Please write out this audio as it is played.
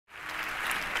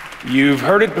You've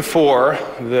heard it before,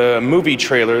 the movie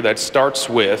trailer that starts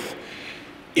with,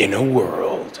 "In a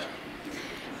world."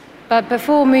 But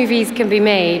before movies can be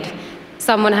made,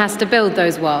 someone has to build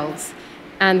those worlds.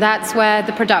 And that's where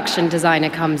the production designer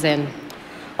comes in.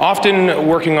 Often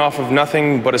working off of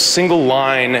nothing but a single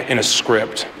line in a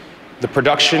script, the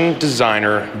production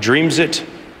designer dreams it,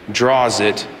 draws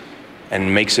it,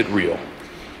 and makes it real.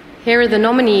 Here are the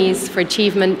nominees for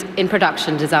achievement in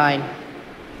production design.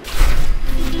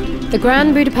 The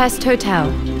Grand Budapest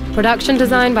Hotel, production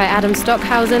design by Adam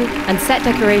Stockhausen and set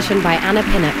decoration by Anna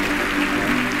Pinnock.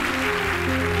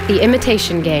 The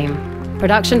Imitation Game,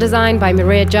 production design by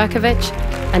Maria Jerkovic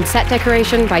and set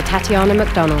decoration by Tatiana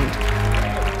MacDonald.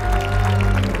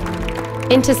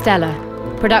 Interstellar,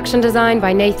 production design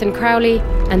by Nathan Crowley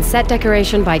and set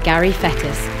decoration by Gary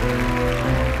Fettis.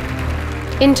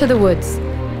 Into the Woods,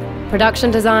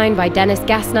 production design by Dennis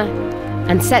Gassner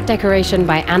and set decoration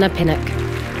by Anna Pinnock.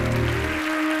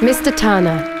 Mr.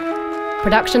 Turner,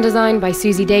 production design by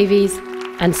Susie Davies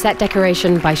and set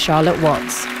decoration by Charlotte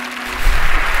Watts.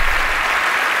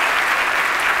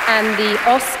 And the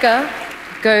Oscar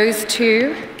goes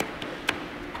to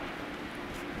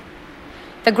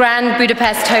the Grand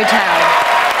Budapest Hotel.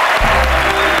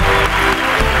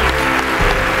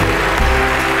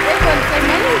 They've won so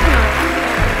many tonight.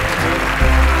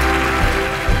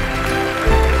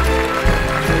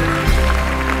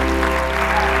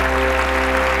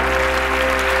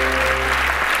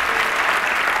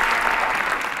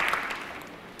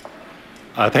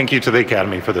 Thank you to the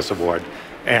Academy for this award.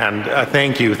 And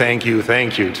thank you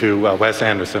to Wes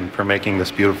Anderson for making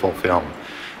this beautiful film.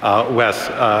 Wes,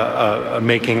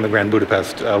 making the Grand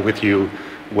Budapest with you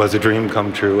was a dream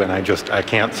come true, and I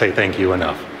can't say thank you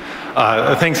enough.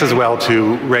 Thanks as well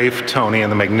to Rafe, Tony,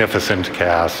 and the magnificent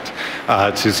cast,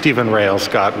 to Stephen Rail,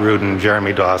 Scott Rudin,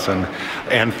 Jeremy Dawson,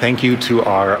 and thank you to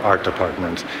our art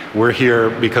department. We're here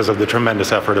because of the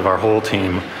tremendous effort of our whole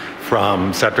team,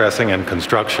 from set dressing and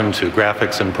construction to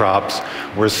graphics and props.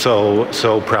 We're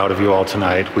so proud of you all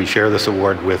tonight. We share this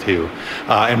award with you.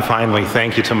 And finally,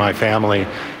 thank you to my family,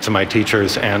 to my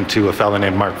teachers, and to a fellow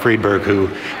named Mark Friedberg who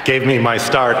gave me my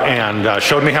start and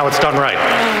showed me how it's done right.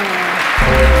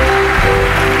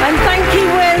 And thank you,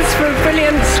 Wes, for a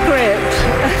brilliant script.